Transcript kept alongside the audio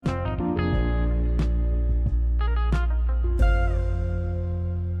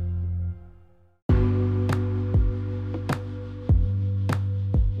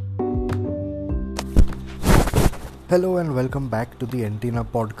Hello and welcome back to the Antenna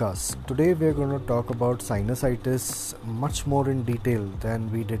podcast. Today we are going to talk about sinusitis much more in detail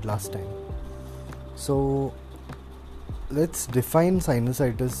than we did last time. So let's define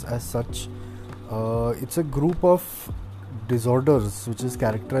sinusitis as such. It's a group of disorders which is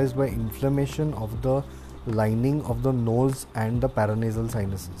characterized by inflammation of the lining of the nose and the paranasal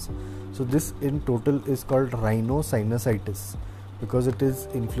sinuses. So this in total is called rhinosinusitis, because it is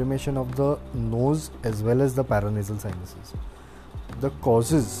inflammation of the nose as well as the paranasal sinuses. The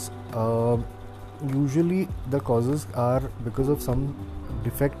causes, usually the causes are because of some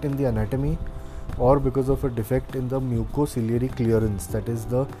defect in the anatomy or because of a defect in the mucociliary clearance, that is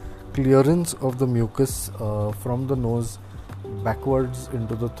the clearance of the mucus from the nose backwards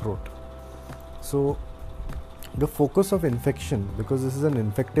into the throat. So the focus of infection, because this is an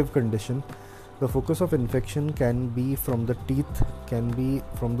infective condition, the focus of infection can be from the teeth, can be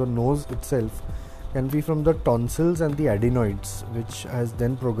from the nose itself, can be from the tonsils and the adenoids, which has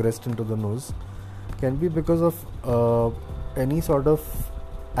then progressed into the nose, can be because of any sort of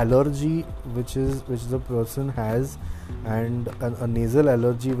allergy which the person has, and a nasal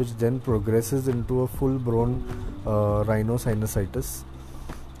allergy which then progresses into a full-blown rhinosinusitis.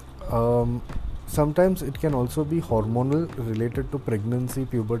 Sometimes it can also be hormonal, related to pregnancy,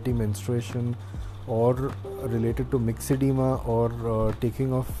 puberty, menstruation, or related to myxedema or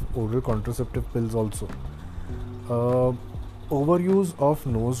taking of oral contraceptive pills also. Overuse of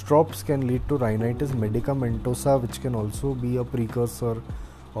nose drops can lead to rhinitis medicamentosa, which can also be a precursor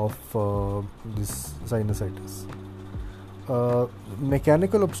of this sinusitis.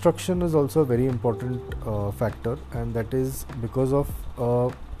 Mechanical obstruction is also a very important factor, and that is because of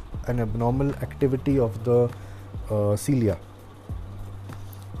an abnormal activity of the cilia.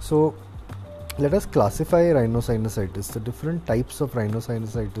 So let us classify rhinosinusitis, the different types of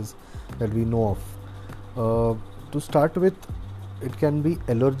rhinosinusitis that we know of. To start with, it can be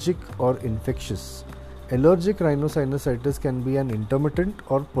allergic or infectious. Allergic rhinosinusitis can be an intermittent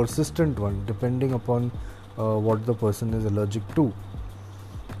or persistent one, depending upon what the person is allergic to.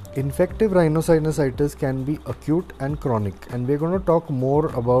 Infective rhinosinusitis can be acute and chronic, and we are going to talk more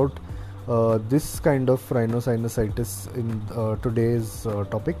about this kind of rhinosinusitis in today's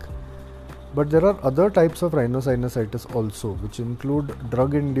topic. But there are other types of rhinosinusitis also, which include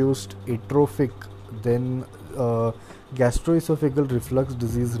drug-induced, atrophic, then gastroesophageal reflux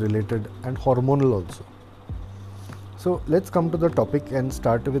disease related, and hormonal also. So let's come to the topic and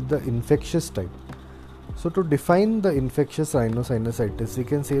start with the infectious type. So to define the infectious rhinosinusitis, we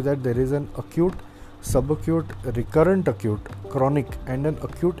can say that there is an acute, subacute, recurrent acute, chronic, and an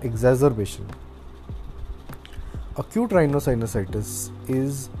acute exacerbation. Acute rhinosinusitis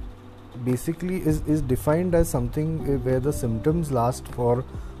is basically is defined as something where the symptoms last for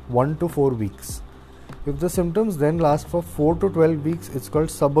 1 to 4 weeks. If the symptoms then last for 4 to 12 weeks, it's called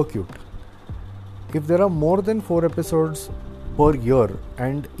subacute. If there are more than 4 episodes per year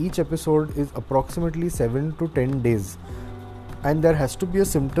and each episode is approximately 7 to 10 days, and there has to be a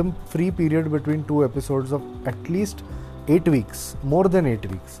symptom free period between 2 episodes of at least 8 weeks, more than 8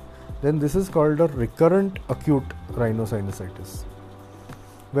 weeks, then this is called a recurrent acute rhinosinusitis.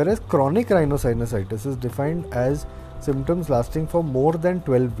 Whereas chronic rhinosinusitis is defined as symptoms lasting for more than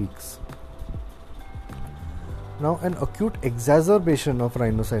 12 weeks. Now, an acute exacerbation of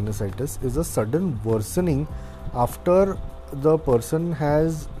rhinosinusitis is a sudden worsening after the person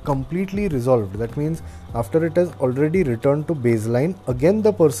has completely resolved. That means after it has already returned to baseline, again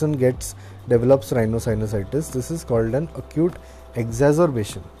the person develops rhinosinusitis. This is called an acute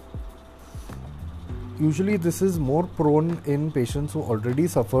exacerbation. Usually this is more prone in patients who already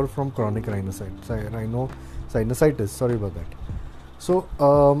suffer from chronic rhinosinusitis. Sorry about that. So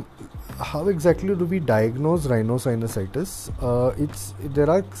how exactly do we diagnose rhinosinusitis? There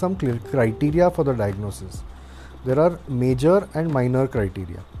are some clear criteria for the diagnosis. There are major and minor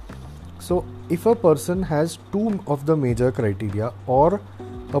criteria. So if a person has 2 of the major criteria, or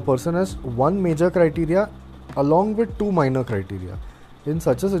a person has 1 major criteria along with 2 minor criteria, in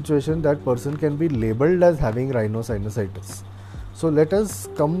such a situation that person can be labeled as having rhinosinusitis. So let us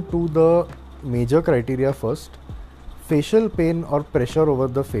come to the major criteria first. Facial pain or pressure over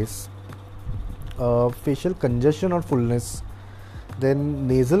the face, facial congestion or fullness, then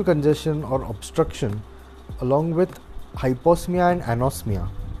nasal congestion or obstruction, along with hyposmia and anosmia.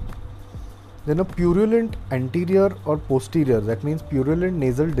 Then a purulent anterior or posterior, that means purulent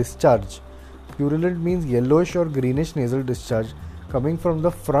nasal discharge. Purulent means yellowish or greenish nasal discharge coming from the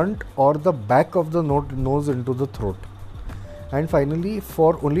front or the back of the nose into the throat. And finally,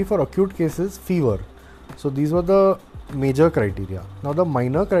 only for acute cases, fever. So these were the major criteria. Now the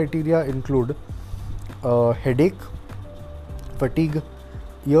minor criteria include headache, fatigue,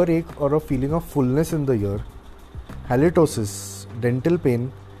 earache or a feeling of fullness in the ear, halitosis, dental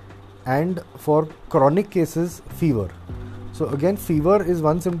pain, and for chronic cases, fever. So again, fever is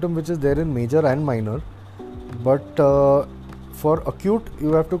one symptom which is there in major and minor, but for acute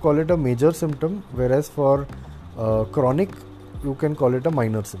you have to call it a major symptom, whereas for chronic you can call it a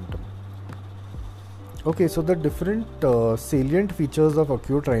minor symptom. Okay, so the different salient features of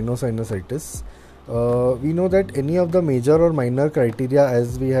acute rhinosinusitis. We know that any of the major or minor criteria,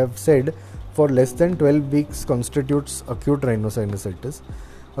 as we have said, for less than 12 weeks constitutes acute rhinosinusitis.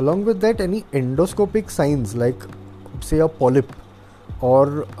 Along with that, any endoscopic signs like say a polyp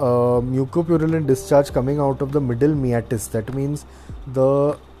or mucopurulent discharge coming out of the middle meatus, that means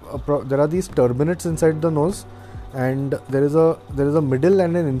there are these turbinates inside the nose, and there is a middle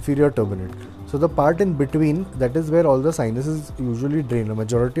and an inferior turbinate. So the part in between, that is where all the sinuses usually drain. A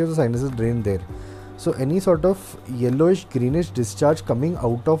majority of the sinuses drain there. So any sort of yellowish greenish discharge coming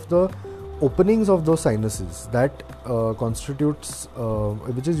out of the openings of those sinuses, that constitutes,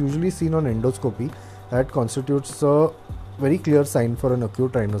 which is usually seen on endoscopy, that constitutes a very clear sign for an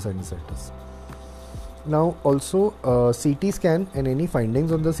acute rhinosinusitis. Now also CT scan, and any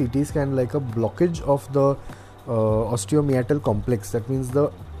findings on the CT scan like a blockage of the osteomeatal complex, that means the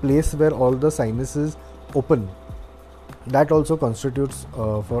place where all the sinuses open, that also constitutes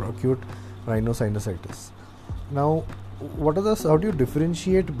for acute rhinosinusitis. Now how do you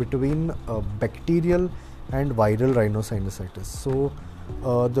differentiate between bacterial and viral rhinosinusitis? So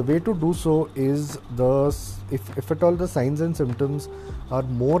the way to do so is, if at all the signs and symptoms are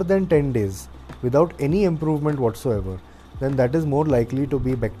more than 10 days without any improvement whatsoever, then that is more likely to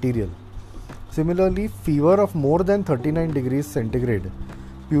be bacterial. Similarly, fever of more than 39 degrees centigrade,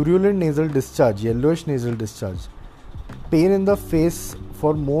 purulent nasal discharge, yellowish nasal discharge, pain in the face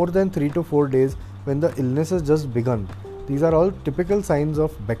for more than 3 to 4 days when the illness has just begun, these are all typical signs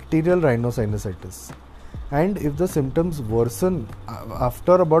of bacterial rhinosinusitis. And if the symptoms worsen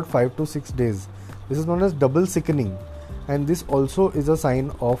after about 5 to 6 days, this is known as double sickening, and this also is a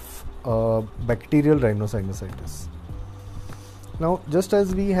sign of bacterial rhinosinusitis. Now, just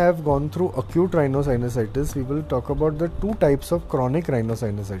as we have gone through acute rhinosinusitis, we will talk about the two types of chronic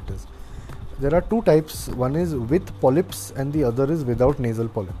rhinosinusitis. There are two types, one is with polyps and the other is without nasal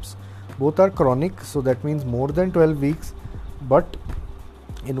polyps. Both are chronic, so that means more than 12 weeks, but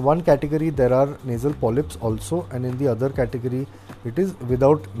in one category there are nasal polyps also, and in the other category it is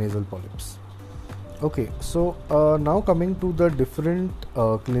without nasal polyps. Okay, so now coming to the different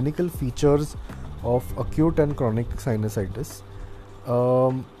clinical features of acute and chronic sinusitis.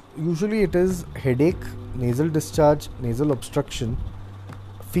 Usually it is headache, nasal discharge, nasal obstruction,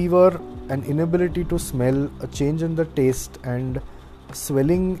 fever, an inability to smell, a change in the taste, and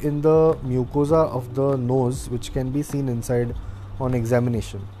swelling in the mucosa of the nose, which can be seen inside on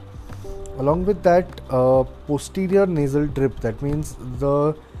examination. Along with that, posterior nasal drip, that means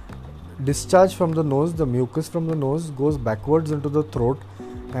the discharge from the nose, the mucus from the nose goes backwards into the throat,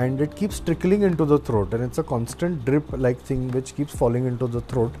 and it keeps trickling into the throat, and it's a constant drip like thing which keeps falling into the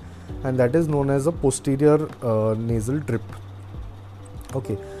throat, and that is known as a posterior nasal drip.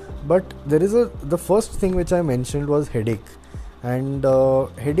 Okay, but there is the first thing which I mentioned was headache, and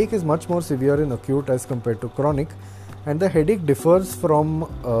headache is much more severe in acute as compared to chronic, and the headache differs from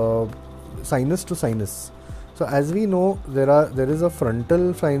sinus to sinus. So as we know, there is a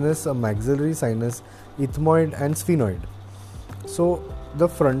frontal sinus, a maxillary sinus, ethmoid and sphenoid. So the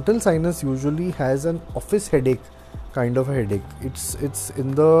frontal sinus usually has an office headache kind of a headache. It's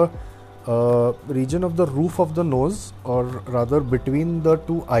in the region of the roof of the nose, or rather between the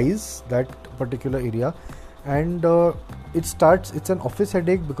two eyes, that particular area, and it's an office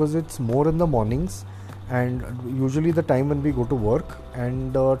headache because it's more in the mornings and usually the time when we go to work,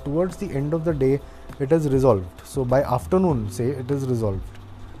 and towards the end of the day it is resolved. So by afternoon, say, it is resolved.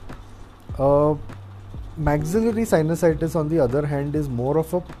 Maxillary sinusitis on the other hand is more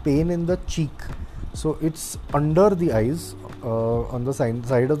of a pain in the cheek, so it's under the eyes, on the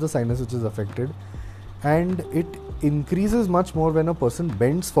side of the sinus which is affected, and it increases much more when a person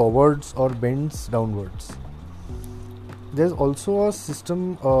bends forwards or bends downwards. There's also a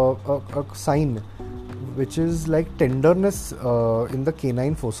system, a sign which is like tenderness in the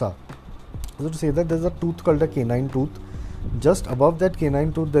canine fossa. So to say that there's a tooth called a canine tooth. Just above that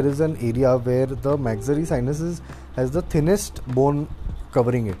canine tooth there is an area where the maxillary sinuses has the thinnest bone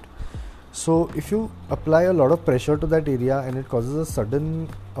covering it. So if you apply a lot of pressure to that area and it causes a sudden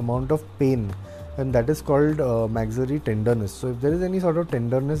amount of pain, then that is called maxillary tenderness. So if there is any sort of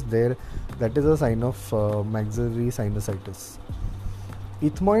tenderness there, that is a sign of maxillary sinusitis.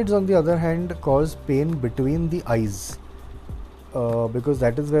 Ethmoids on the other hand cause pain between the eyes. because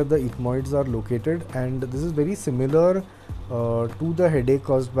that is where the ethmoids are located, and this is very similar to the headache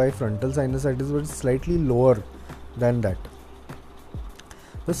caused by frontal sinusitis, but slightly lower than that.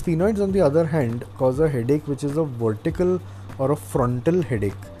 The sphenoids, on the other hand, cause a headache which is a vertical or a frontal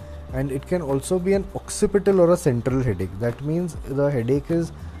headache, and it can also be an occipital or a central headache. That means the headache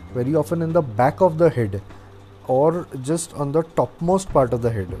is very often in the back of the head or just on the topmost part of the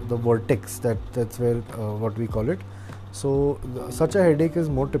head, the vertex, that's where what we call it. So such a headache is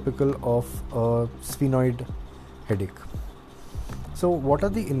more typical of a sphenoid headache. So what are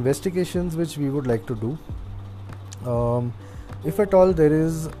the investigations which we would like to do? If at all there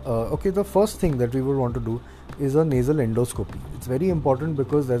is, the first thing that we would want to do is a nasal endoscopy. It's very important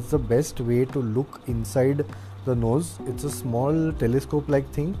because that's the best way to look inside the nose. It's a small telescope like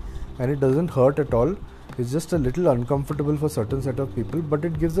thing and it doesn't hurt at all. It's just a little uncomfortable for certain set of people, but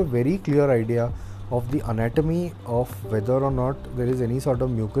it gives a very clear idea of the anatomy of whether or not there is any sort of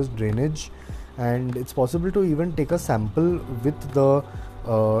mucus drainage, and it's possible to even take a sample with the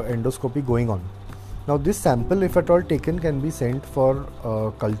endoscopy going on. Now this sample, if at all taken, can be sent for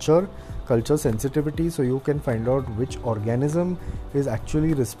culture sensitivity, so you can find out which organism is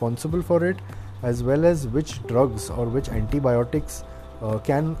actually responsible for it, as well as which drugs or which antibiotics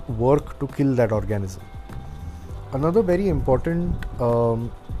can work to kill that organism. Another very important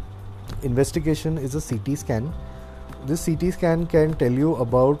investigation is a CT scan. This CT scan can tell you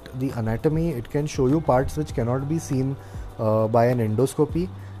about the anatomy. It can show you parts which cannot be seen by an endoscopy,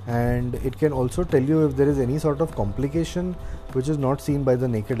 and it can also tell you if there is any sort of complication which is not seen by the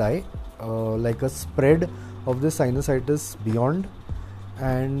naked eye, like a spread of the sinusitis beyond.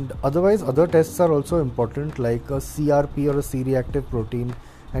 And otherwise, other tests are also important, like a CRP or a C-reactive protein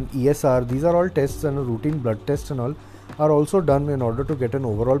and ESR. These are all tests, and a routine blood test and all are also done in order to get an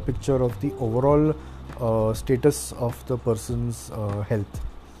overall picture of the overall status of the person's health.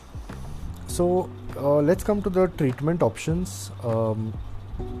 So let's come to the treatment options.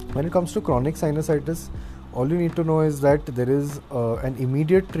 When it comes to chronic sinusitis, all you need to know is that there is an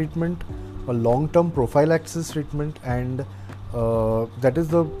immediate treatment, a long-term prophylaxis treatment, and that is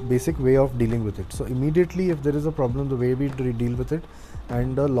the basic way of dealing with it. So immediately, if there is a problem, the way we deal with it,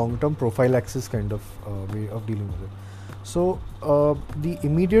 and a long-term prophylaxis kind of way of dealing with it. So the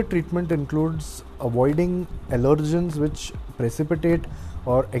immediate treatment includes avoiding allergens which precipitate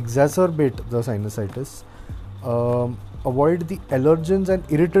or exacerbate the sinusitis. Avoid the allergens and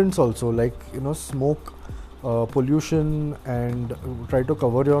irritants also, like smoke, pollution, and try to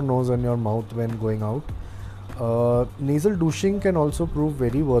cover your nose and your mouth when going out. Nasal douching can also prove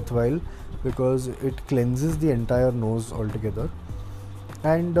very worthwhile because it cleanses the entire nose altogether.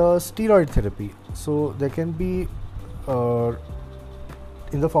 And steroid therapy, so there can be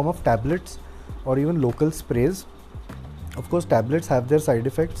in the form of tablets or even local sprays. Of course, tablets have their side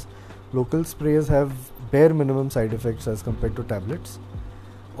effects. Local sprays have bare minimum side effects as compared to tablets.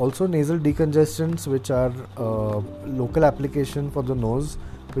 Also, nasal decongestants, which are local application for the nose,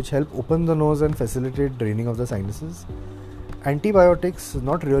 which help open the nose and facilitate draining of the sinuses. Antibiotics,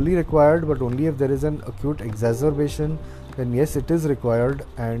 not really required, but only if there is an acute exacerbation, then yes, it is required.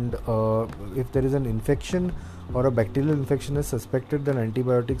 And if there is an infection or a bacterial infection is suspected, then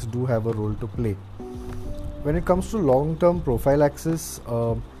antibiotics do have a role to play. When it comes to long-term prophylaxis,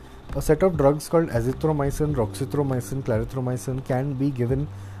 a set of drugs called azithromycin, roxithromycin, clarithromycin can be given,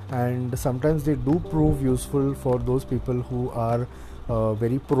 and sometimes they do prove useful for those people who are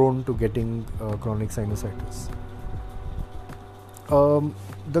very prone to getting chronic sinusitis.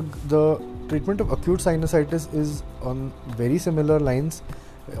 The treatment of acute sinusitis is on very similar lines.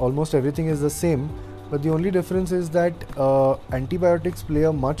 Almost everything is the same, but the only difference is that antibiotics play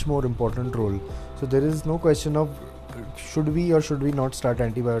a much more important role. So there is no question of should we or should we not start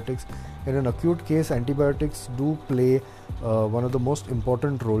antibiotics. In an acute case, antibiotics do play one of the most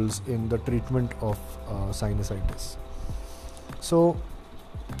important roles in the treatment of sinusitis. So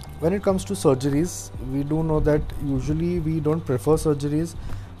when it comes to surgeries, we do know that usually we don't prefer surgeries.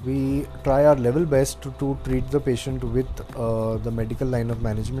 We try our level best to treat the patient with the medical line of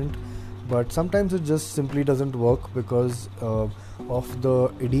management, but sometimes it just simply doesn't work because of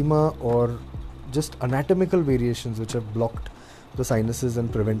the edema or just anatomical variations which have blocked the sinuses and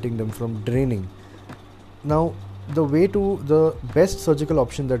preventing them from draining. Now, the best surgical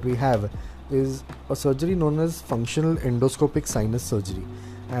option that we have is a surgery known as functional endoscopic sinus surgery,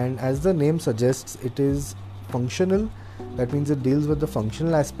 and as the name suggests, it is functional. That means it deals with the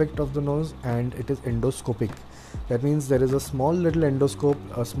functional aspect of the nose, and it is endoscopic. That means there is a small little endoscope,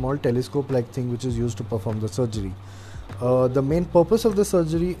 a small telescope like thing which is used to perform the surgery. The main purpose of the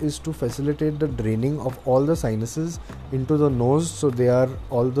surgery is to facilitate the draining of all the sinuses into the nose, so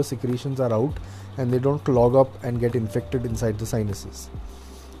all the secretions are out and they don't clog up and get infected inside the sinuses.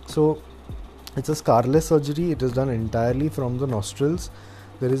 So it's a scarless surgery. It is done entirely from the nostrils.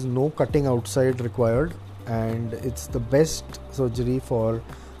 There is no cutting outside required, and it's the best surgery for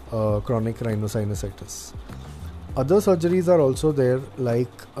chronic rhinosinusitis. Other surgeries are also there, like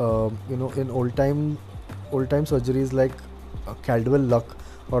in old time surgeries like Caldwell Luck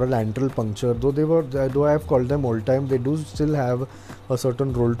or a lateral puncture. Though I have called them old time, they do still have a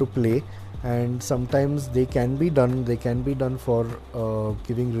certain role to play, and sometimes they can be done. They can be done for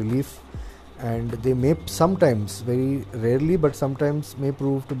giving relief, and they may sometimes, very rarely, but sometimes may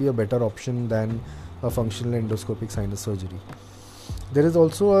prove to be a better option than a functional endoscopic sinus surgery. There is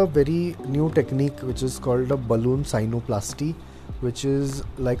also a very new technique which is called a balloon sinuplasty, which is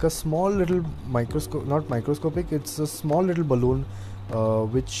like a small little not microscopic, it's a small little balloon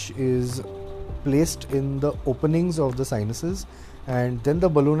which is placed in the openings of the sinuses, and then the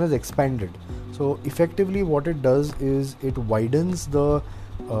balloon is expanded. So effectively what it does is it widens the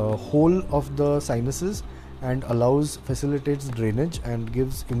hole of the sinuses and facilitates drainage and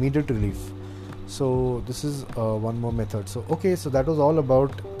gives immediate relief. So this is one more method. So that was all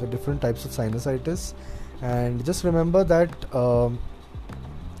about the different types of sinusitis. And just remember that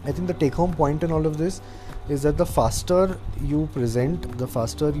I think the take home point in all of this is that the faster you present, the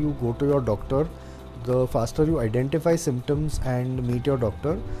faster you go to your doctor, the faster you identify symptoms and meet your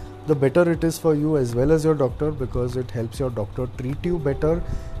doctor, the better it is for you as well as your doctor, because it helps your doctor treat you better,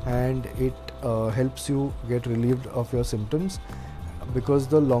 and it helps you get relieved of your symptoms. Because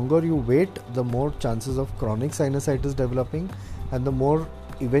the longer you wait, the more chances of chronic sinusitis developing, and the more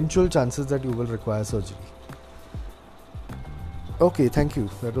eventual chances that you will require surgery. Okay, thank you.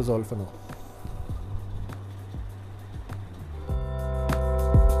 That was all for now.